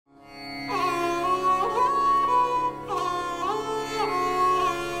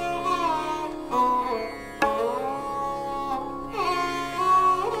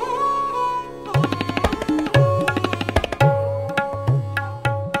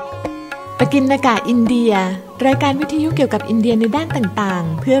ปกิณกะอินเดียรายการวิทยุเกี่ยวกับอินเดียในด้านต่าง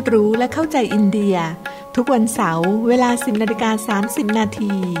ๆเพื่อรู้และเข้าใจอินเดียทุกวันเสาร์เวลา 10:30 น.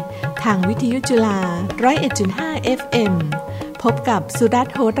ทางวิทยุจุฬา 101.5 FM พบกับสุรัต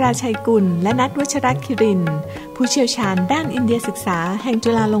น์โหราชัยกุลและณัฐ วัชรคิรินทร์ผู้เชี่ยวชาญด้านอินเดียศึกษาแห่ง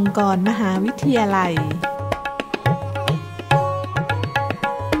จุฬาลงกรณ์มหาวิทยาลัย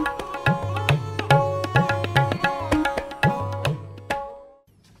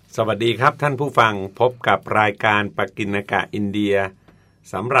สวัสดีครับท่านผู้ฟังพบกับรายการปกิณกะอินเดีย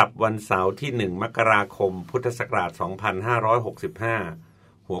สำหรับวันเสาร์ที่1 มกราคมพุทธศักราช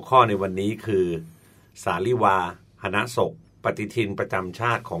 2565 หัวข้อในวันนี้คือสาลิวาหณศกปฏิทินประจำช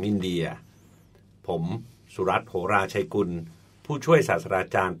าติของอินเดียผมสุรัตน์โหราชัยกุลผู้ช่วยศาสตรา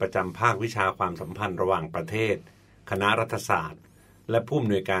จารย์ประจำภาควิชาความสัมพันธ์ระหว่างประเทศคณะรัฐศาสตร์และผู้อ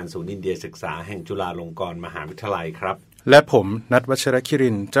ำนวยการศูนย์อินเดียศึกษาแห่งจุฬาลงกรณ์มหาวิทยาลัยครับและผมณัฐ วัชรคิริ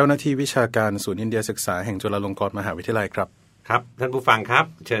นทร์เจ้าหน้าที่วิชาการศูนย์อินเดียศึกษาแห่งจุฬาลงกรณ์มหาวิทยาลัยครับครับท่านผู้ฟังครับ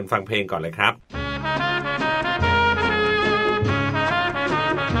เชิญฟังเพลงก่อนเลยครับ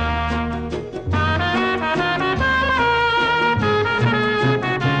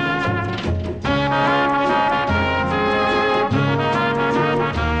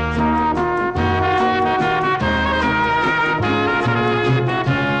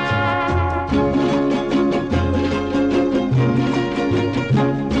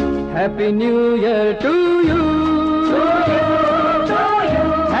Happy New Year to you. To you, to you.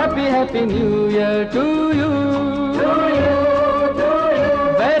 Happy New Year to you. To you, to you.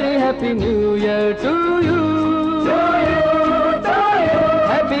 Very happy New Year to you. To you, to you.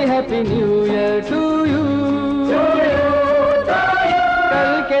 Happy New Year to you. To you, to you.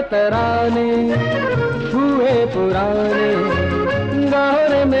 कल के तराने हुए पुराने गाओ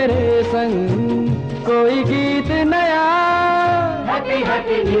रे मेरे संग कोई गीत नया.Happy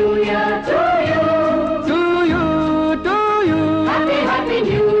New Year to you. To you, to you. Happy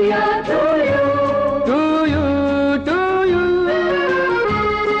New Year to you. To you, to you.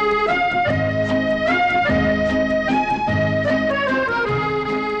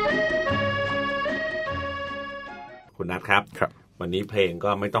 คุณนัทครับวันนี้เพลงก็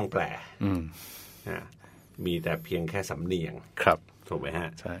ไม่ต้องแปลมีแต่เพียงแค่สำเนียงครับถูกไหมฮะ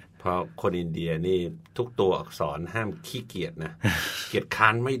ใช่เพราะคนอินเดียนี่ทุกตัวอักษรห้ามขี้เกียจนะเกียจค้า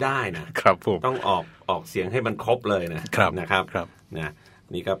นไม่ได้นะครับผมต้องออกเสียงให้มันครบเลยนะครับนะ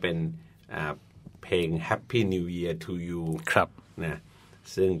นี่ก็เป็นเพลง Happy New Year to you ครับนะ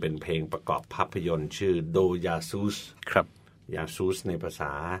ซึ่งเป็นเพลงประกอบภาพยนตร์ชื่อ Do Jasoos ครับ Jasoos ในภาษ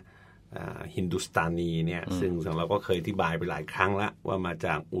าฮินดูสตานีเนี่ยซึ่งเราก็เคยอธิบายไปหลายครั้งแล้วว่ามาจ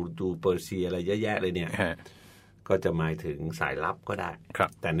ากอูรดูเปอร์เซียอะไรเยอะแยะเลยเนี่ยก็จะหมายถึงสายลับก็ได้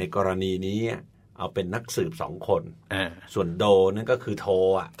แต่ในกรณีนี้เอาเป็นนักสืบ2คนส่วนโดนั่นก็คือโท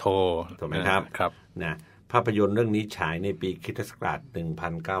ถูกไหมครับนะภาพยนตร์เรื่องนี้ฉายในปีคริสตศักราช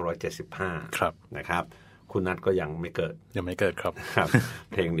 1975 ครับนะครับคุณนัทก็ยังไม่เกิดครับ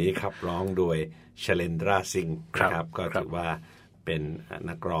เพลงนี้ครับร้องโดย Shailendra Singh นะครับก็ถือว่าเป็น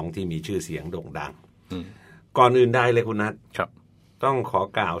นักร้องที่มีชื่อเสียงโด่งดังก่อนอื่นได้เลยคุณนัทต้องขอ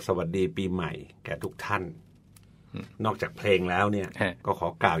กล่าวสวัสดีปีใหม่แก่ทุกท่านนอกจากเพลงแล้วเนี่ยก็ขอ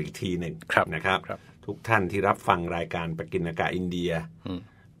กล่าวอีกทีหนึ่งนะครับทุกท่านที่รับฟังรายการปกิณกะอินเดีย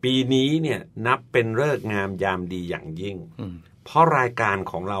ปีนี้เนี่ยนับเป็นฤกษ์งามยามดีอย่างยิ่งเพราะรายการ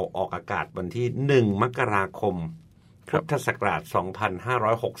ของเราออกอากาศวันที่1 มกราคมพุทธศักราช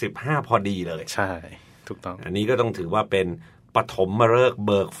 2565 พอดีเลยใช่ถูกต้องอันนี้ก็ต้องถือว่าเป็นปฐมฤกษ์เ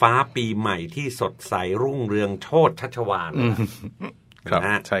บิกฟ้าปีใหม่ที่สดใสรุ่งเรืองโชติชัชวาลครับ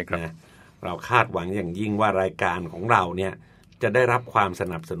ใช่ครับเราคาดหวังอย่างยิ่งว่ารายการของเราเนี่ยจะได้รับความส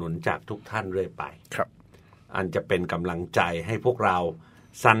นับสนุนจากทุกท่านเรื่อยไปครับอันจะเป็นกำลังใจให้พวกเรา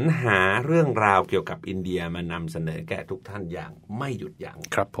สรรหาเรื่องราวเกี่ยวกับอินเดียมานำเสนอแก่ทุกท่านอย่างไม่หยุดยั้ง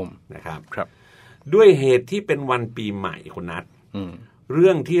ครับผมนะครับครับด้วยเหตุที่เป็นวันปีใหม่คุณนัทเ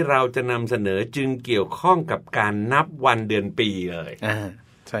รื่องที่เราจะนำเสนอจึงเกี่ยวข้องกับการนับวันเดือนปีเลย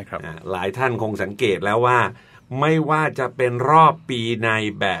ใช่ครับหลายท่านคงสังเกตแล้วว่าไม่ว่าจะเป็นรอบปีใน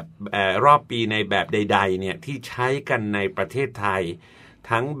แบบใดๆเนี่ยที่ใช้กันในประเทศไทย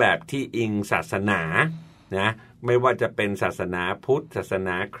ทั้งแบบที่อิงศาสนานะไม่ว่าจะเป็นศาสนาพุทธศาสน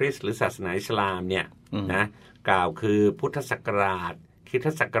าคริสต์หรือศาสนาอิสลามเนี่ยนะกล่าวคือพุทธศักราชคริสต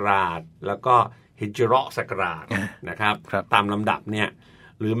ศักราชแล้วก็ฮิจเราะห์ศักราชนะครับตามลำดับเนี่ย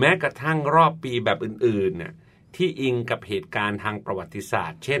หรือแม้กระทั่งรอบปีแบบอื่นๆเนี่ยที่อิงกับเหตุการณ์ทางประวัติศา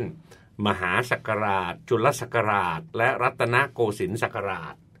สตร์เช่นมหาศักราชจุลศักราชและรัตนโกสินทร์ศักรา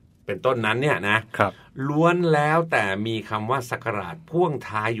ช เป็นต้นนั้นเนี่ยนะครับล้วนแล้วแต่มีคำว่าศักราชพ่วง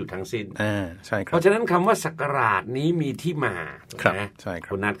ท้ายอยู่ทั้งสิ้นใช่ครับเพราะฉะนั้นคำว่าศักราชนี้มีที่มาถูกไหมใช่ครั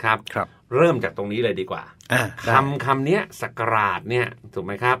บคุณนัทครับครับเริ่มจากตรงนี้เลยดีกว่าคำนี้ศักราชเนี่ยถูกไ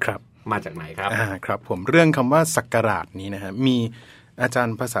หมครับครับมาจากไหนครับครับผมเรื่องคำว่าศักราชนี้นะฮะมีอาจาร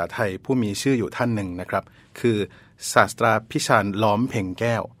ย์ภาษาไทยผู้มีชื่ออยู่ท่านหนึ่งนะครับคือศาสตราพิชาญล้อมเพ่งแ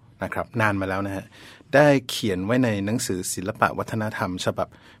ก้วนะครับนานมาแล้วนะฮะได้เขียนไว้ในหนังสือศิลปะวัฒนธรรมฉบับ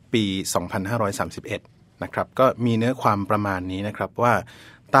ปี 2531 นะครับก็มีเนื้อความประมาณนี้นะครับว่า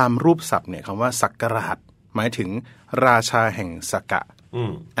ตามรูปศัพท์เนี่ยคำว่าศักราชหมายถึงราชาแห่งศักะ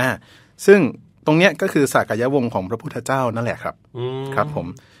ซึ่งตรงเนี้ยก็คือศักยวงศ์ของพระพุทธเจ้านั่นแหละครับครับผม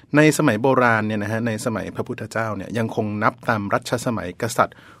ในสมัยโบราณเนี่ยนะฮะในสมัยพระพุทธเจ้าเนี่ยยังคงนับตามรัชสมัยกษัต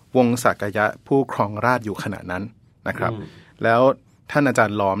ริย์วงศ์ศักยะผู้ครองราชย์อยู่ขณะนั้นนะครับแล้วท่านอาจาร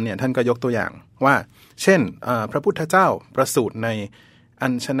ย์ล้อมเนี่ยท่านก็ยกตัวอย่างว่าเช่นพระพุทธเจ้าประสูติในอั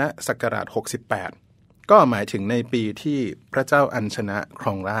ญชนะศักราช68ก็หมายถึงในปีที่พระเจ้าอัญชนะคร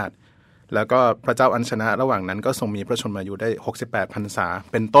องราชย์แล้วก็พระเจ้าอัญชนะระหว่างนั้นก็ทรงมีพระชนมายุได้68พรรษา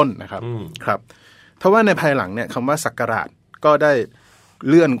เป็นต้นนะครับครับทว่าในภายหลังเนี่ยคำว่าศักราชก็ได้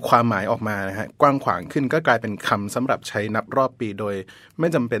เลื่อนความหมายออกมานะฮะกว้างขวางขึ้นก็กลายเป็นคำสำหรับใช้นับรอบปีโดยไม่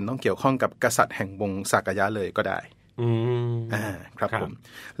จำเป็นต้องเกี่ยวข้องกับกษัตริย์แห่งวงศ์ศักยะเลยก็ได้ครับผม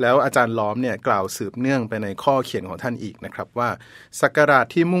แล้วอาจารย์ล้อมเนี่ยกล่าวสืบเนื่องไปในข้อเขียนของท่านอีกนะครับว่าศักราช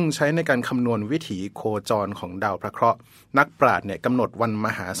ที่มุ่งใช้ในการคำนวณวิถีโคจรของดาวพระเคราะห์นักปราชญ์เนี่ยกำหนดวันม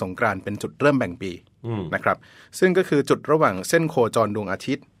หาสงกรานต์เป็นจุดเริ่มแบ่งปีนะครับซึ่งก็คือจุดระหว่างเส้นโคจรดวงอา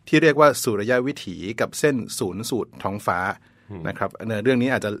ทิตย์ที่เรียกว่าสุริยวิถีกับเส้นศูนย์สูตรท้องฟ้านะครับเรื่องนี้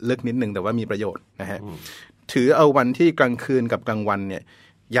อาจจะลึกนิดนึงแต่ว่ามีประโยชน์นะฮะถือเอาวันที่กลางคืนกับกลางวันเนี่ย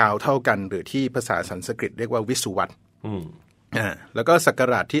ยาวเท่ากันหรือที่ภาษาสันสกฤตเรียกว่าวิสุวัตแล้วก็ศัก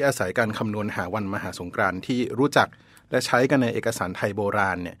ราชที่อาศัยการคำนวณหาวันมหาสงกรานต์ที่รู้จักและใช้กันในเอกสารไทยโบร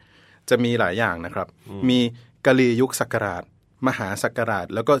าณเนี่ยจะมีหลายอย่างนะครับมีกะลียุคศักราชมหาศักราช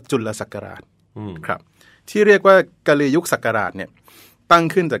แล้วก็จุลศักราชครับที่เรียกว่ากะลียุคศักราชเนี่ยตั้ง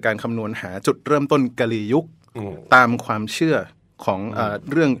ขึ้นจากการคำนวณหาจุดเริ่มต้นกะลียุคตามความเชื่อของ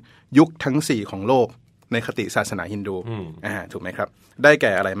เรื่องยุคทั้ง4ของโลกในคติศาสนาฮินดูถูกไหมครับได้แ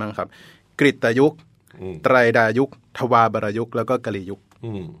ก่อะไรบ้างครับกฤตยุคไตรดายุคทวาบรยุคแล้วก็กะลียุค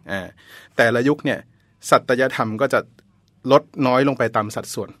แต่ละยุคเนี่ยสัตยธรรมก็จะลดน้อยลงไปตามสัด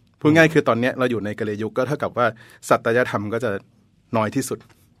ส่วนพูดง่ายคือตอนนี้เราอยู่ในกะลียุคก็เท่ากับว่าสัตยธรรมก็จะน้อยที่สุด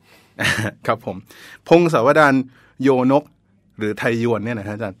ครับผมพงศาวดารโยนกหรือไทยยวนเนี่ยนะ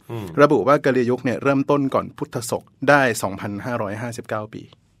อาจารย์ระบุว่ากะลียุคเนี่ยเริ่มต้นก่อนพุทธศกได้ 2,559 ปี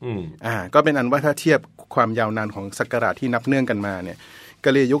ก็เป็นอันว่าถ้าเทียบความยาวนานของศักราชที่นับเนื่องกันมาเนี่ยก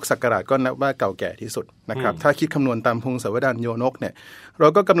ะลียุคศักราชก็นับว่าเก่าแก่ที่สุดนะครับถ้าคิดคำนวณตามพงศาวดารโยนกเนี่ยเรา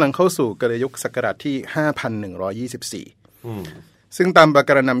ก็กำลังเข้าสู่กะลียุคศักราชที่ 5,124 ซึ่งตามปก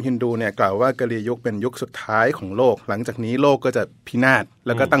รณำฮินดูเนี่ยกล่าวว่ากะลียุคเป็นยุคสุดท้ายของโลกหลังจากนี้โลกก็จะพินาศแ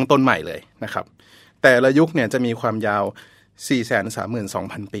ล้วก็ตั้งต้นใหม่เลยนะครับแต่ละยุคเนี่ยจะมีความยาว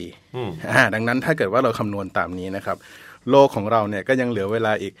 432,000 ปีดังนั้นถ้าเกิดว่าเราคำนวณตามนี้นะครับโลกของเราเนี่ยก็ยังเหลือเวล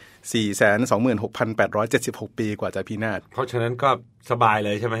าอีก 426,876 ปีกว่าจะพินาศเพราะฉะนั้นก็สบายเล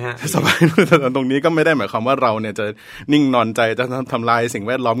ยใช่ไหมฮะสบายแต่ตรงนี้ก็ไม่ได้หมายความว่าเราเนี่ยจะนิ่งนอนใจจะทำลายสิ่งแ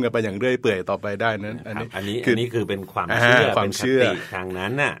วดล้อมกันไปอย่างเรื่อยเปื่อยต่อไปได้นั้นอันนี้คือเป็นความเชื่อเป็นคติทางนั้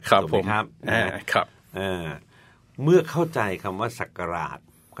นน่ะถูกไหมครับครับเมื่อเข้าใจคำว่าศักราช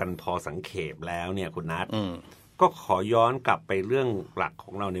กันพอสังเขปแล้วเนี่ยคุณนัทก็ขอย้อนกลับไปเรื่องหลักข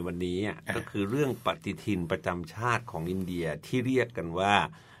องเราในวันนี้ก็คือเรื่องปฏิทินประจำชาติของอินเดียที่เรียกกันว่า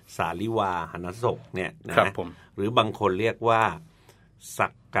สาลิวาหนศกเนี่ยนะหรือบางคนเรียกว่าสั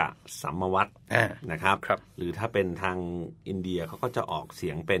กกะสัมมวัตนะครับหรือถ้าเป็นทางอินเดียเขาก็จะออกเสี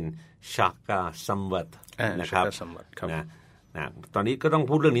ยงเป็นชักกะสัมวัตนะครับนะตอนนี้ก็ต้อง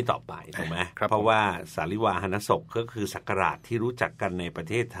พูดเรื่องนี้ต่อไปถูกไหมเพราะว่าสาลิวาหนศกก็คือศักราชที่รู้จักกันในประ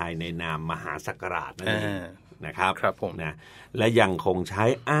เทศไทยในนามมหาศักราชนั่นเองนะครับนะและยังคงใช้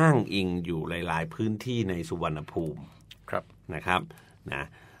อ้างอิงอยู่หลายๆพื้นที่ในสุวรรณภูมินะครับนะ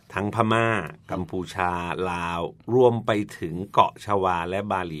ทั้งพม่ากัมพูชาลาวรวมไปถึงเกาะชวาและ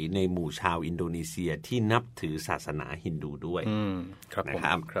บาหลีในหมู่ชาวอินโดนีเซียที่นับถือศาสนาฮินดูด้วยนะค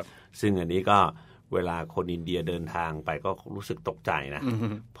รับซึ่งอันนี้ก็เวลาคนอินเดียเดินทางไปก็รู้สึกตกใจนะ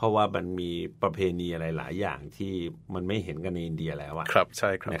เพราะว่ามันมีประเพณีอะไรหลายอย่างที่มันไม่เห็นกันในอินเดียแล้วครับใช่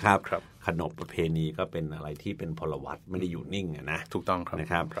ครับนะครับขนบประเพณีก็เป็นอะไรที่เป็นพลวัตไม่ได้อยู่นิ่งนะถูกต้องครับนะ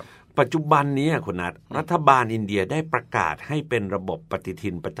ครับปัจจุบันนี้คุณนัทรัฐบาลอินเดียได้ประกาศให้เป็นระบบปฏิทิ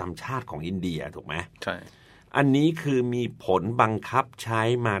นประจำชาติของอินเดียถูกไหมใช่อันนี้คือมีผลบังคับใช้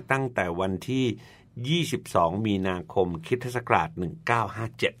มาตั้งแต่วันที่22มีนาคมคริสตศักราช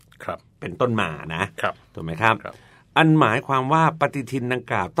1957ครับเป็นต้นมานะถูกไหมครับ อันหมายความว่าปฏิทินดัง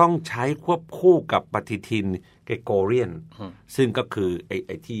กล่าวต้องใช้ควบคู่กับปฏิทินเกรโกเรียนซึ่งก็คือไ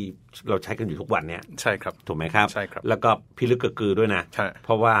อ้ที่เราใช้กันอยู่ทุกวันเนี้ยใช่ครับถูกไหมครับใช่ครับแล้วก็พิลึกเกือกือด้วยนะเพ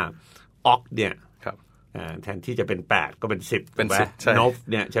ราะว่าออกเนี่ยแทนที่จะเป็น8ก็เป็น10เป็น10นฟ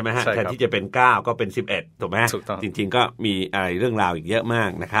เนี่ยใช่ไหมฮะแทนที่จะเป็น9ก็เป็น11ถูกไหมจริงๆก็มีอะไรเรื่องราวอีกเยอะมาก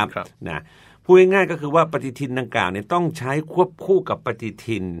นะครับนะพูดง่ายๆก็คือว่าปฏิทินดังกล่าวเนี่ยต้องใช้ควบคู่กับปฏิ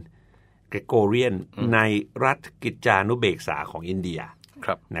ทินเกรโกเรียนในรัฐกิจจานุเบกษาของอินเดีย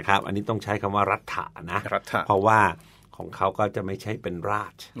นะครับอันนี้ต้องใช้คำว่ารัฐะนะเพราะว่าของเขาก็จะไม่ใช่เป็นรา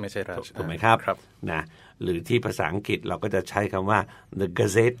ชไม่ใช่ราชถูกไหมครับนะหรือที่ภาษาอังกฤษเราก็จะใช้คำว่า the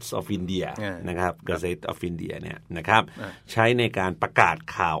Gazette of India นะครับ Gazette of India เนี่ยนะครับใช้ในการประกาศ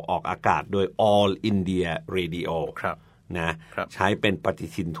ข่าวออกอากาศโดย All India Radio นะใช้เป็นปฏิ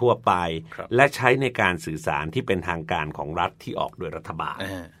ทินทั่วไปและใช้ในการสื่อสารที่เป็นทางการของรัฐที่ออกโดยรัฐบาล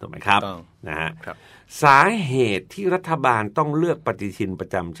ถูกไหมครับนะฮะสาเหตุที่รัฐบาลต้องเลือกปฏิทินปร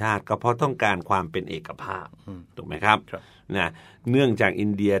ะจำชาติก็เพราะต้องการความเป็นเอกภาพถูกไหมครับนะเนื่องจากอิ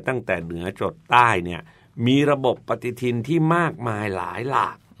นเดียตั้งแต่เหนือจรดใต้เนี่ยมีระบบปฏิทินที่มากมายหลายหล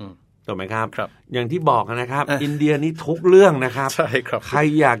ากถูกไหมครับอย่างที่บอกนะครับอินเดียนี่ทุกเรื่องนะครับใคร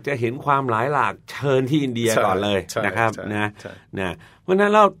อยากจะเห็นความหลายหลากเชิญที่อินเดียก่อนเลยนะครับนะเพราะนั้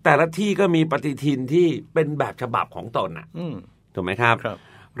นเราแต่ละที่ก็มีปฏิทินที่เป็นแบบฉบับของตนน่ะถูกไหมครับ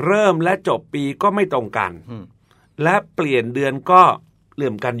เริ่มและจบปีก็ไม่ตรงกันและเปลี่ยนเดือนก็เหลื่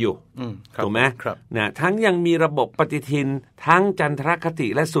อมกันอยู่ถูกไหมนะทั้งยังมีระบบปฏิทินทั้งจันทรคติ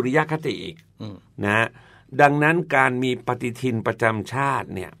และสุริยคติอีกนะดังนั้นการมีปฏิทินประจำชาติ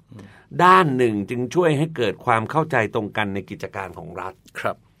เนี่ยด้านหนึ่งจึงช่วยให้เกิดความเข้าใจตรงกันในกิจการของรัฐ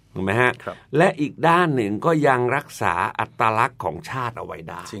ถูกไหมฮะและอีกด้านหนึ่งก็ยังรักษาอัตลักษณ์ของชาติเอาไว้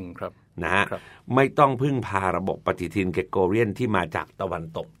ได้จริงครับนะฮะไม่ต้องพึ่งพาระบบปฏิทินเกรโกเรียนที่มาจากตะวัน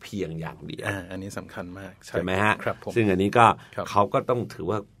ตกเพียงอย่างเดียวอันนี้สำคัญมากใช่ไหมฮะซึ่งอันนี้ก็เขาก็ต้องถือ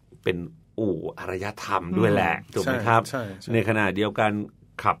ว่าเป็นอารยธรรมด้วยแหละถูกไหมครับในขณะเดียวกัน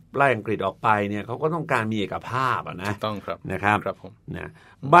ขับไล่อังกฤษออกไปเนี่ยเขาก็ต้องการมีเอกภาพนะต้องครับนะครับนะ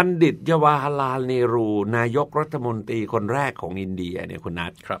บัณฑิตยวาหลาลเนรูนายกรัฐมนตรีคนแรกของอินเดียเนี่ยคุณนั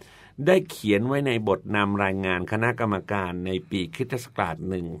ทได้เขียนไว้ในบทนำรายงานคณะกรรมการในปีคริสตศักราช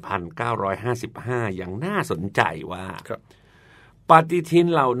1955อย่างน่าสนใจว่าปฏิทิน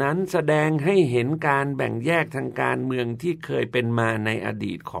เหล่านั้นแสดงให้เห็นการแบ่งแยกทางการเมืองที่เคยเป็นมาในอ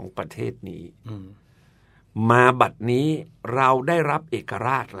ดีตของประเทศนี้มาบัดนี้เราได้รับเอกร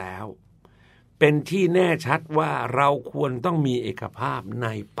าชแล้วเป็นที่แน่ชัดว่าเราควรต้องมีเอกภาพใน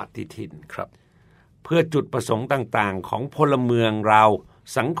ปฏิทินครับเพื่อจุดประสงค์ต่างๆของพลเมืองเรา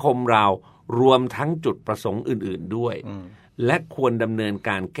สังคมเรารวมทั้งจุดประสงค์อื่นๆด้วยและควรดำเนินก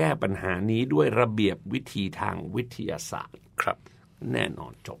ารแก้ปัญหานี้ด้วยระเบียบวิธีทางวิทยาศาสตร์ครับแน่นอ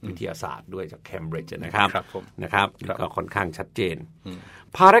นจบวิทยาศาสตร์ด้วยจากเคมบริดจ์นะครับนะครับก็ค่อนข้างชัดเจน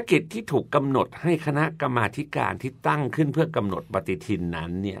ภารกิจที่ถูกกำหนดให้คณะกรรมาธิการที่ตั้งขึ้นเพื่อกำหนดปฏิทินนั้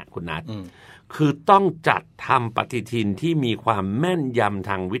นเนี่ยคุณนัทคือต้องจัดทำปฏิทินที่มีความแม่นยำ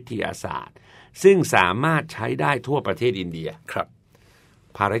ทางวิทยาศาสตร์ซึ่งสามารถใช้ได้ทั่วประเทศอินเดียครับ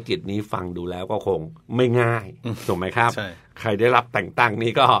ภารกิจนี้ฟังดูแล้วก็คงไม่ง่ายถูกไหมครับใครได้รับแต่งตั้ง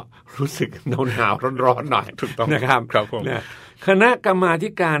นี้ก็รู้สึกหนาวๆร้อนๆหน่อยนะครับครับผมคณะกรรมาธิ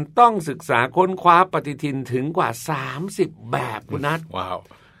การต้องศึกษาค้นคว้าปฏิทินถึงกว่า30แบบคุณนัทว้าว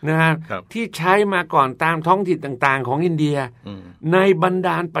นะที่ใช้มาก่อนตามท้องถิ่นต่างๆของอินเดียในบรรด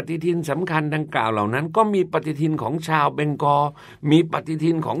าปฏิทินสำคัญดังกล่าวเหล่านั้นก็มีปฏิทินของชาวเบงกอลมีปฏิ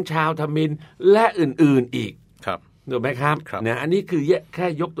ทินของชาวทมิฬและอื่นๆอีกถูกไหมครับเนี่ยอันนี้คือแค่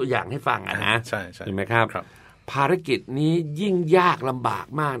ยกตัวอย่างให้ฟังนะใช่ถูกไหมครับภารกิจนี้ยิ่งยากลำบาก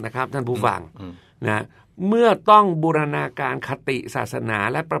มากนะครับท่านผู้ฟังนะเมื่อต้องบูรณาการคติศาสนา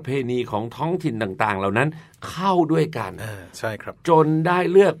และประเพณีของท้องถิ่นต่างๆเหล่านั้นเข้าด้วยกันใช่ครับจนได้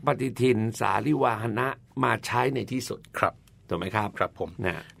เลือกปฏิทินสาลิวาหนะมาใช้ในที่สุดครับถูกไหมครับครับผม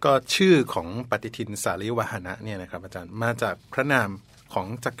ก็ชื่อของปฏิทินสาลิวาหนะเนี่ยนะครับอาจารย์มาจากพระนามของ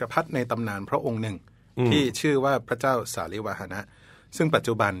จักรพรรดิในตำนานพระองค์หนึ่งที่ชื่อว่าพระเจ้าสาลิวาหนะซึ่งปัจ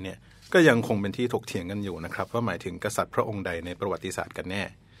จุบันเนี่ยก็ยังคงเป็นที่ถกเถียงกันอยู่นะครับว่าหมายถึงกษัตริย์พระองค์ใดในประวัติศาสตร์กันแน่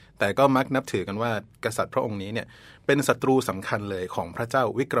แต่ก็มักนับถือกันว่ากษัตริย์พระองค์นี้เนี่ยเป็นศัตรูสำคัญเลยของพระเจ้า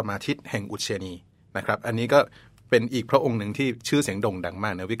วิกรมาทิตแห่งอุเชนีนะครับอันนี้ก็เป็นอีกพระองค์หนึ่งที่ชื่อเสียงโด่งดังม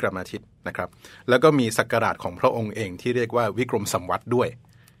ากนะวิกรมาทิตนะครับแล้วก็มีศักราชของพระองค์เองที่เรียกว่าวิกรมสัมวัตด้วย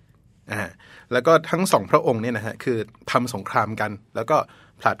แล้วก็ทั้งสองพระองค์เนี่ยนะฮะคือทำสงครามกันแล้วก็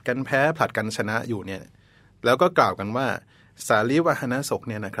ผลัดกันแพ้ผลัดกันชนะอยู่เนี่ยแล้วก็กล่าวกันว่าสาลิวาหนศก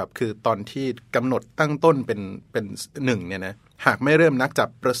เนี่ยนะครับคือตอนที่กำหนดตั้งต้นเป็นหนึ่งเนี่ยนะหากไม่เริ่มนับจาก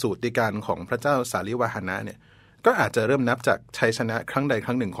ประสูติการของพระเจ้าสาลิวาหนะเนี่ย ก็อาจจะเริ่มนับจากชัยชนะครั้งใดค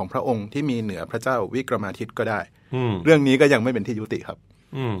รั้งหนึ่งของพระองค์ที่มีเหนือพระเจ้าวิกรมาทิตก็ได้เรื่องนี้ก็ยังไม่เป็นที่ยุติครับ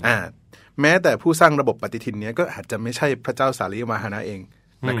แม้แต่ผู้สร้างระบบปฏิทินนี้ก็อาจจะไม่ใช่พระเจ้าสาลีวาหนะเอง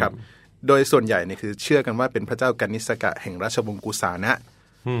นะครับโดยส่วนใหญ่เนี่ยคือเชื่อกันว่าเป็นพระเจ้ากนิษกะแห่งราชวงศ์กุสานะ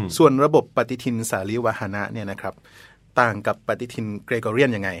ส่วนระบบปฏิทินสาลีวาหนะเนี่ยนะครับต่างกับปฏิทินเกรโกเรียน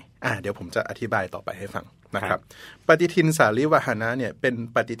ยังไงเดี๋ยวผมจะอธิบายต่อไปให้ฟังนะครับปฏิทินสาลีวาหนะเนี่ยเป็น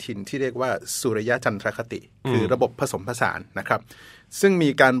ปฏิทินที่เรียกว่าสุริยจันทรคติคือระบบผสมผสานนะครับซึ่งมี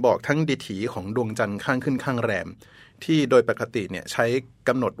การบอกทั้งดิถีของดวงจันทร์ข้างขึ้นข้างแรมที่โดยปกติเนี่ยใช้ก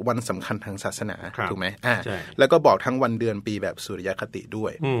ำหนดวันสำคัญทางศาสนาถูกไหมแล้วก็บอกทั้งวันเดือนปีแบบสุริยคติด้ว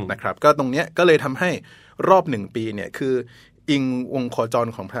ยนะครับก็ตรงเนี้ยก็เลยทำให้รอบ1ปีเนี่ยคืออิงวงโคจร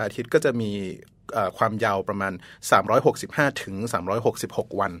ของพระอาทิตย์ก็จะมีความยาวประมาณ365ถึง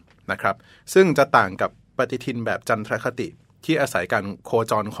366วันนะครับซึ่งจะต่างกับปฏิทินแบบจันทรคติที่อาศัยการโค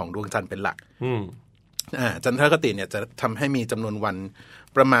จรของดวงจันทร์เป็นหลักจันทรคติเนี่ยจะทำให้มีจำนวนวัน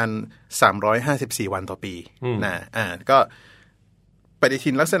ประมาณ354วันต่อปีนะก็ปฏิทิ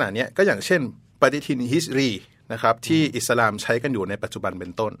นลักษณะเนี้ยก็อย่างเช่นปฏิทินฮิจรีนะครับที่อิสลามใช้กันอยู่ในปัจจุบันเป็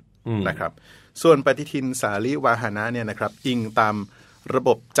นต้นนะครับส่วนปฏิทินสาลีวาหนะเนี่ยนะครับอิงตามระบ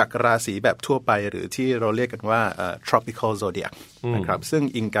บจักรราศีแบบทั่วไปหรือที่เราเรียกกันว่าtropical zodiac นะครับซึ่ง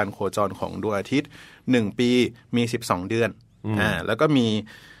อิงการโคจรของดวงอาทิตย์1ปีมี12เดือนแล้วก็มี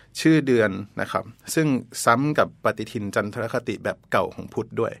ชื่อเดือนนะครับซึ่งซ้ำกับปฏิทินจันทรคติแบบเก่าของพุทธ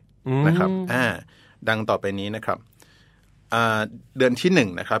ด้วยนะครับดังต่อไปนี้นะครับเดือนที่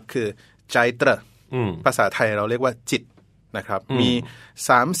1นะครับคือใจตระภาษาไทยเราเรียกว่าจิตนะครับมี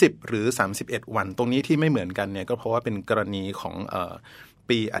30หรือ31วันตรงนี้ที่ไม่เหมือนกันเนี่ยก็เพราะว่าเป็นกรณีของ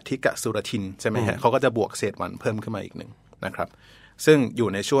ปีอธิกสุรทินใช่ไหมฮะเขาก็จะบวกเศษวันเพิ่มขึ้นมาอีกหนึ่งนะครับซึ่งอยู่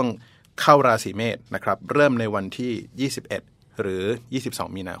ในช่วงเข้าราศีเมษนะครับเริ่มในวันที่21หรือ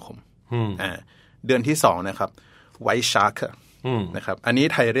22มีนาคมเดือนที่2นะครับไวชาคนะครับอันนี้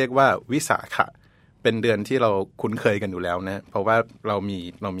ไทยเรียกว่าวิสาขะเป็นเดือนที่เราคุ้นเคยกันอยู่แล้วนะเพราะว่าเรา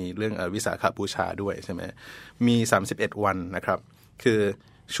มีเรื่องวิสาขบูชาด้วยใช่ไหมมี31วันนะครับคือ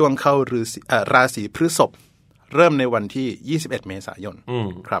ช่วงเข้าราศีพฤษภเริ่มในวันที่21เมษายน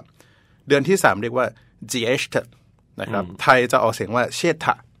ครับเดือนที่3เรียกว่าเจชต์นะครับไทยจะออกเสียงว่าเชษฐ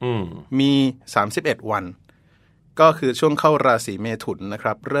ะมี31วันก็คือช่วงเข้าราศีเมถุนนะค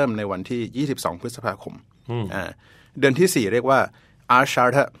รับเริ่มในวันที่22พฤษภาคมเดือนที่4เรียกว่าอาชา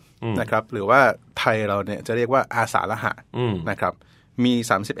ร์ทะนะครับหรือว่าไทยเราเนี่ยจะเรียกว่าอาสาฬหะนะครับมี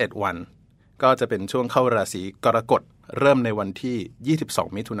31วันก็จะเป็นช่วงเข้าราศีกรกฎเริ่มในวันที่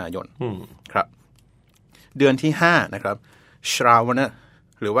22มิถุนายนครับเดือนที่5นะครับชราวนะ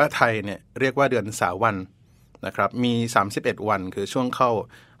หรือว่าไทยเนี่ยเรียกว่าเดือนสาวัณนะครับมี31วันคือช่วงเข้า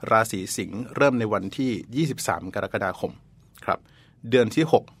ราศีสิงห์เริ่มในวันที่23กรกฎาคมครับเดือนที่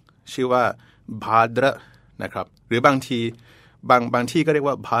6ชื่อว่าภาดระนะครับหรือบางที่ก็เรียก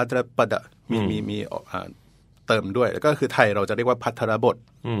ว่าภาดรปดะมีเติมด้วยแล้วก็คือไทยเราจะเรียกว่าภัทรบท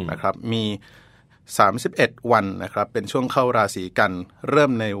นะครับมี31วันนะครับเป็นช่วงเข้าราศีกันเริ่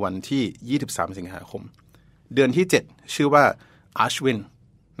มในวันที่23สิงหาคมเดือนที่7ชื่อว่าอาชวิน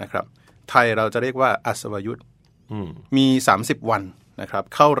นะครับไทยเราจะเรียกว่าอัศวยุทธมี30วันนะครับ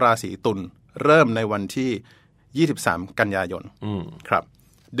เข้าราศีตุลเริ่มในวันที่23กันยายนครับ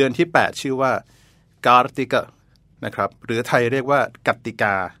เดือนที่8ชื่อว่าการติกะนะครับหรือไทยเรียกว่ากัตติก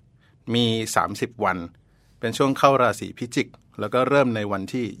ามี30วันเป็นช่วงเข้าราศีพิจิกแล้วก็เริ่มในวัน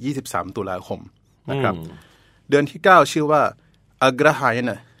ที่23ตุลาคมนะครับเดือนที่9ชื่อว่าอักรหาย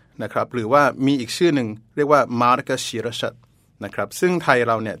นะครับหรือว่ามีอีกชื่อหนึ่งเรียกว่ามาร์กชิรชัตนะครับซึ่งไทยเ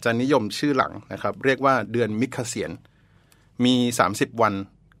ราเนี่ยจะนิยมชื่อหลังนะครับเรียกว่าเดือนมิคเสียนมี30วัน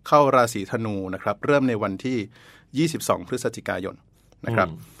เข้าราศีธนูนะครับเริ่มในวันที่22พฤศจิกายนนะครับ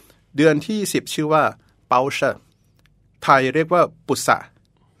เดือนที่10ชื่อว่าเปาชะไทยเรียกว่าปุษะ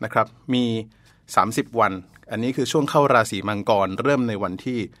นะครับมี30วันอันนี้คือช่วงเข้าราศีมังกรเริ่มในวัน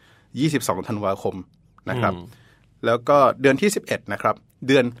ที่22ธันวาคมนะครับแล้วก็เดือนที่11นะครับเ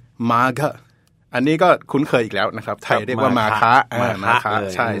ดือนมาฆะอันนี้ก็คุ้นเคยอีกแล้วนะครับไทยเรียกว่ามาฆะ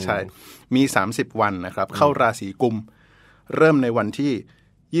ใช่มี30วันนะครับเข้าราศีกุมเริ่มในวัน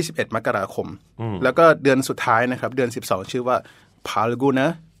ที่21มกราคมแล้วก็เดือนสุดท้ายนะครับเดือน12ชื่อว่าพาลกุนะ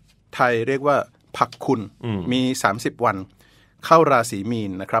ไทยเรียกว่าภักคุณมี30วันเข้าราศีมี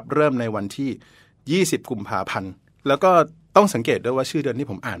นนะครับเริ่มในวันที่20กุมภาพันธ์แล้วก็ต้องสังเกตด้วยว่าชื่อเดือนที่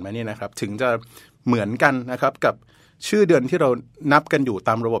ผมอ่านมานี่นะครับถึงจะเหมือนกันนะครับกับชื่อเดือนที่เรานับกันอยู่ต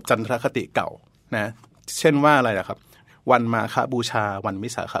ามระบบจันทรคติเก่านะเช่นว่าอะไรล่ะครับวันมาฆบูชาวันวิ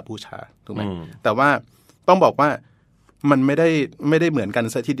สาขบูชาถูกไหมแต่ว่าต้องบอกว่ามันไม่ได้เหมือนกัน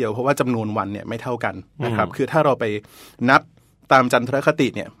ซะทีเดียวเพราะว่าจำนวนวันเนี่ยไม่เท่ากันนะครับคือถ้าเราไปนับตามจันทรคติ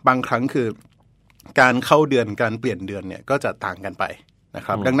เนี่ยบางครั้งคือ การเข้าเดือนการเปลี่ยนเดือนเนี่ยก็จะต่างกันไปนะค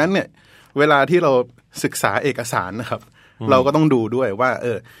รับดังนั้นเนี่ยเวลาที่เราศึกษาเอกสารนะครับเราก็ต้องดูด้วยว่า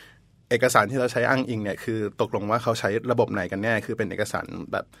เอกสารที่เราใช้อ้างอิงเนี่ยคือตกลงว่าเขาใช้ระบบไหนกันแน่คือเป็นเอกสาร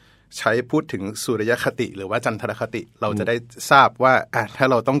แบบใช้พูดถึงสุริยคติหรือว่าจันทรคติเราจะได้ทราบว่าถ้า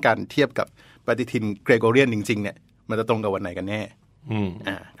เราต้องการเทียบกับปฏิทินเกรโกเรียนจริงๆเนี่ยมันจะตรงกับวันไหนกันแน่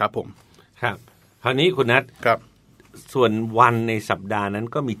ครับผมครับคราวนี้คุณนัทครับส่วนวันในสัปดาห์นั้น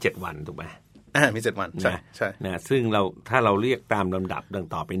ก็มี7วันถูกไหมมี7วันใช่ใช่นะซึ่งถ้าเราเรียกตามลำดับดัง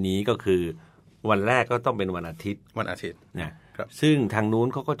ต่อไปนี้ก็คือวันแรกก็ต้องเป็นวันอาทิตย์นะครับซึ่งทางนู้น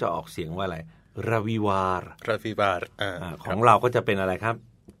เขาก็จะออกเสียงว่าอะไรรวิวารของเราก็จะเป็นอะไรครับ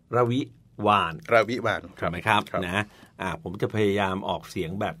รวิวานถูกไหมครับนะผมจะพยายามออกเสียง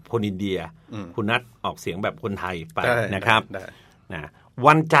แบบคนอินเดียคุณนัทออกเสียงแบบคนไทยไปนะครับนะ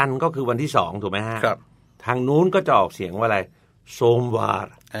วันจันทร์ก็คือวันที่2ถูกไหมฮะทางนู้นก็จะออกเสียงว่าอะไรโสมวาร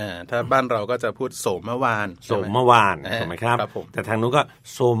ถ้าบ้านเราก็จะพูดโสมวานถูกไหมครับแต่ทางนู้นก็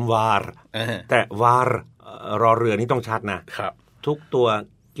โสมวารแต่วารรอเรือนี่ต้องชัดนะครับทุกตัว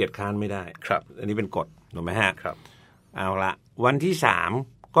เกียรติค้านไม่ได้ครับอันนี้เป็นกฎถูกไหมฮะครับเอาละวันที่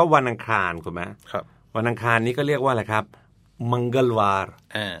3ก็วันอังคารถูกไหมครับวันอังคารนี้ก็เรียกว่าอะไรครับมังกลวาร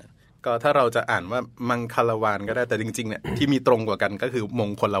ก็ถ้าเราจะอ่านว่ามังคลวานก็ได้แต่จริงๆเนี่ยที่มีตรงกว่ากันก็คือมง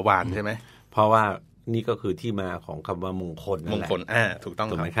คลวานใช่ไหมเพราะว่านี่ก็คือที่มาของคำว่ามงคลถูกต้อง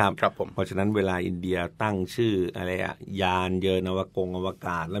ถูกไหมครับ ครับผมเพราะฉะนั้นเวลาอินเดียตั้งชื่ออะไรยานเยินอวก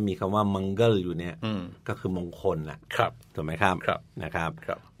าศแล้วมีคำว่ามังกลอยู่เนี่ยก็คือมงคลแหละถูกไหมครับนะครับ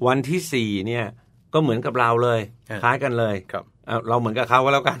วันที่4เนี่ยก็เหมือนกับเราเลยคล้ายกันเลยเราเหมือนกับเขาก็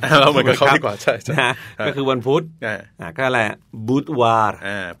แล้วกันเราเหมือนกับเขาดีกว่าใช่ก็คือวันพุธก็อะไรบุธวาร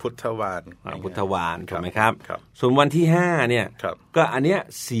พุทธวานถูกไหมครับส่วนวันที่5เนี่ยก็อันเนี้ย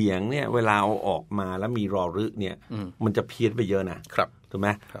เสียงเนี่ยเวลาเอาออกมาแล้วมีรอรึเนี่ยมันจะเพี้ยนไปเยอะนะถูกไหม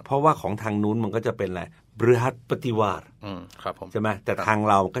เพราะว่าของทางนู้นมันก็จะเป็นอะไรบฤหัสปฏิวารใช่ไหมแต่ทาง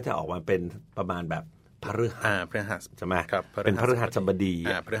เราก็จะออกมาเป็นประมาณแบบพฤหัสใช่ไหมเป็นพฤหัสบดี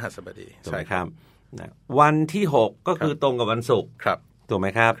ใช่ครับวันที่6ก็คือตรงกับวันศุกร์ถูกไหม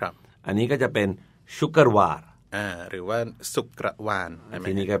ครับอันนี้ก็จะเป็นชุกรวาร์หรือว่าสุกรวาน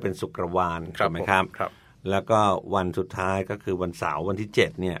ทีนี้ก็เป็นสุกรวานถูกไหมครับแล้วก็วันสุดท้ายก็คือวันเสาร์วันที่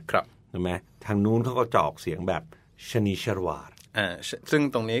7เนี่ยถูกไหมทางนู้นเขาก็จอกเสียงแบบชนิชรวาร์ซึ่ง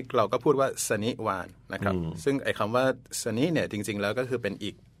ตรงนี้เราก็พูดว่าสนิวานนะครับซึ่งไอ้คำว่าสนิเนี่ยจริงๆแล้วก็คือเป็น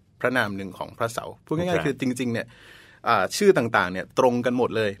อีกพระนามหนึ่งของพระเสาร์พูดง่ายๆคือจริงๆเนี่ยชื่อต่างๆเนี่ยตรงกันหมด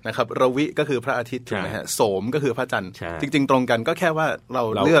เลยนะครับรวิก็คือพระอาทิตย์ถูกไหมฮะโสมก็คือพระจันทร์จริงๆตรงกันก็แค่ว่าเรา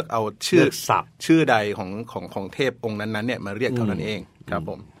เลือกเอาชื่อใดของเทพองค์นั้นๆเนี่ยมาเรียกเท่านั้นเองครับ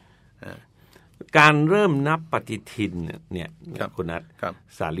ผมการเริ่มนับปฏิทินเนี่ยคุณนัท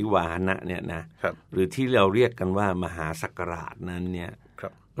สาลิวาหนะเนี่ยนะหรือที่เราเรียกกันว่ามหาศักราชนั้นเนี่ย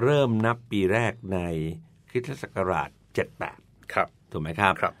เริ่มนับปีแรกในคริสตศักราช78ถูกไหมค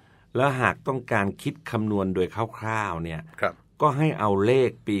รับแล้วหากต้องการคิดคำนวณโดยคร่าวๆเนี่ยก็ให้เอาเลข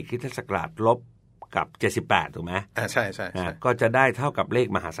ปีคริสตศักราชลบกับ78ถูกไหมใช่ก็จะได้เท่ากับเลข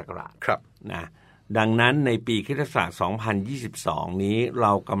มหาศักราชนะดังนั้นในปีคริสตศักราช2022นี้เร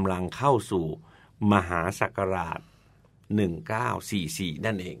ากำลังเข้าสู่มหาศักราช1944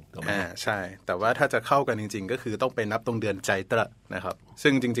นั่นเองถูกไหมใช่แต่ว่าถ้าจะเข้ากันจริงๆก็คือต้องไปนับตรงเดือนใจตระนะครับ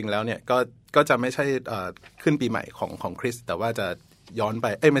ซึ่งจริงๆแล้วเนี่ยก็จะไม่ใช่ขึ้นปีใหม่ของคริสต์แต่ว่าจะย้อนไป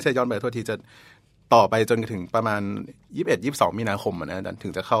ไม่ใช่ย้อนไปโทษทีจะต่อไปจนถึงประมาณ21-22มีนาคมนะถึ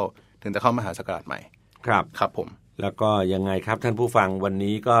งจะเข้ามหาศักราชใหม่ครับผมแล้วก็ยังไงครับท่านผู้ฟังวัน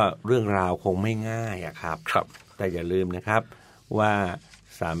นี้ก็เรื่องราวคงไม่ง่ายอะครับแต่อย่าลืมนะครับว่า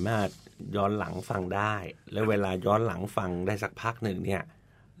สามารถย้อนหลังฟังได้และเวลาย้อนหลังฟังได้สักพักหนึ่งเนี่ย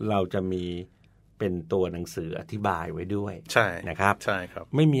เราจะมีเป็นตัวหนังสืออธิบายไว้ด้วยใช่นะครับใช่ครับ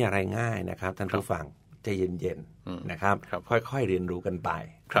ไม่มีอะไรง่ายนะครับท่านผู้ฟังใจเย็นๆนะครับค่อยๆเรียนรู้กันไป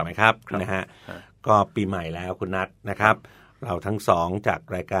ใช่ไหมครับนะฮะก็ปีใหม่แล้วคุณนัทนะครับเราทั้งสองจาก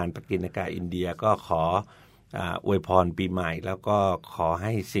รายการปกิณกะอินเดียก็ขออวยพรปีใหม่แล้วก็ขอใ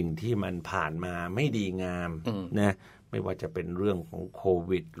ห้สิ่งที่มันผ่านมาไม่ดีงามนะไม่ว่าจะเป็นเรื่องของโค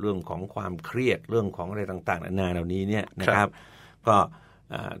วิดเรื่องของความเครียดเรื่องของอะไรต่างๆนานาเหล่านี้เนี่ยนะครับก็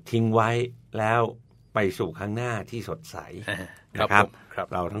ทิ้งไว้แล้วไปสู่ข้างหน้าที่สดใสนะครับ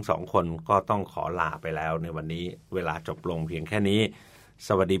เราทั้งสองคนก็ต้องขอลาไปแล้วในวันนี้เวลาจบลงเพียงแค่นี้ส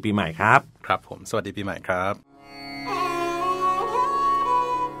วัสดีปีใหม่ครับครับผมสวัสดีปีใหม่ครับ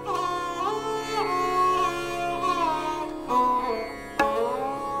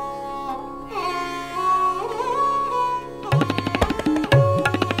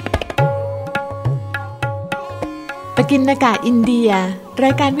ปกิณกะอินเดียร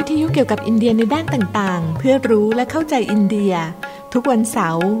ายการวิทยุเกี่ยวกับอินเดียในด้านต่างๆเพื่อรู้และเข้าใจอินเดีย ทุกวันเสา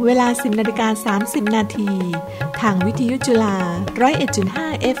ร์เวลา 10:30 นาทีทางวิทยุจุฬา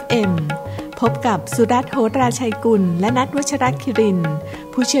 101.5 FM พบกับสุรัตน์โหตราชัยกุลและณัฐ วชรคิรินทร์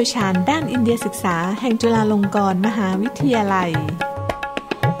ผู้เชี่ยวชาญด้านอินเดียศึกษาแห่งจุฬาลงกรณ์มหาวิทยาลัย